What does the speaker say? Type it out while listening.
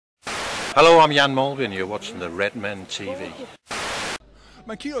Hello, I'm Jan Mulvey and you're watching the Redmen TV.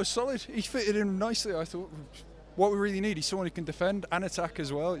 Manquillo's solid. He fitted in nicely, I thought. What we really need is someone who can defend and attack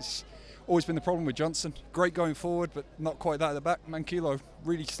as well. It's always been the problem with Johnson. Great going forward, but not quite that at the back. Manquillo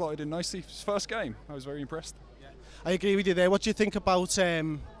really slotted in nicely. His first game, I was very impressed. Yeah. I agree with you there. What do you think about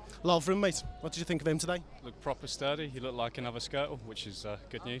Lovren, mate? What did you think of him today? Looked proper sturdy. He looked like another Skirtle, which is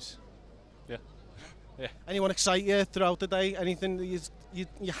good news. Yeah. Yeah. Anyone excite you throughout the day? Anything that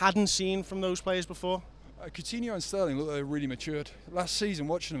you hadn't seen from those players before? Coutinho and Sterling look like they really matured. Last season,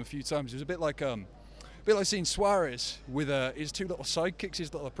 watching them a few times, it was a bit like seeing Suarez with his two little sidekicks,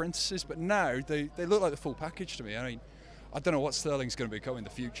 his little apprentices. But now they look like the full package to me. I mean, I don't know what Sterling's going to become in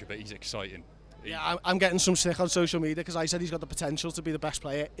the future, but he's exciting. Yeah, I'm getting some stick on social media because I said he's got the potential to be the best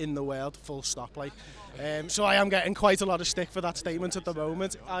player in the world, full stop. Like, so I am getting quite a lot of stick for that statement at the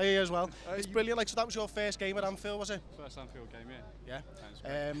moment. I as well. It's brilliant. Like, so that was your first game at Anfield, was it? First Anfield game, yeah.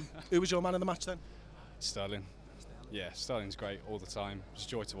 Yeah. Who was your man of the match then? Sterling. Yeah, Sterling's great all the time. It's a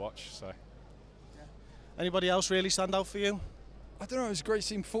joy to watch. So. Yeah. Anybody else really stand out for you? I don't know. It was a great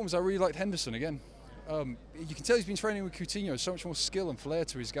team performance. I really liked Henderson again. You can tell he's been training with Coutinho. So much more skill and flair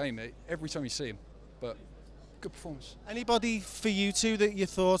to his game every time you see him. But good performance. Anybody for you two that you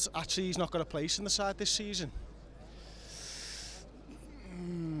thought actually he's not got a place in the side this season?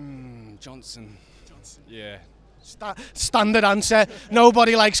 Johnson. Yeah. Standard answer.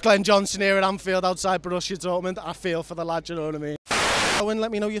 Nobody likes Glenn Johnson here at Anfield outside Borussia Dortmund. I feel for the lad, you know what I mean? Owen,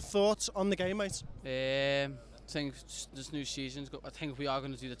 let me know your thoughts on the game, mate. I think this new season's I think we are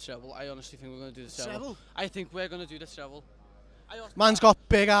going to do the treble. I honestly think we're going to do the treble. I think we're going to do the treble. Man's got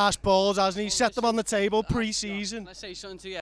big ass balls, hasn't he? Set them on the table pre-season. Let's say something to you.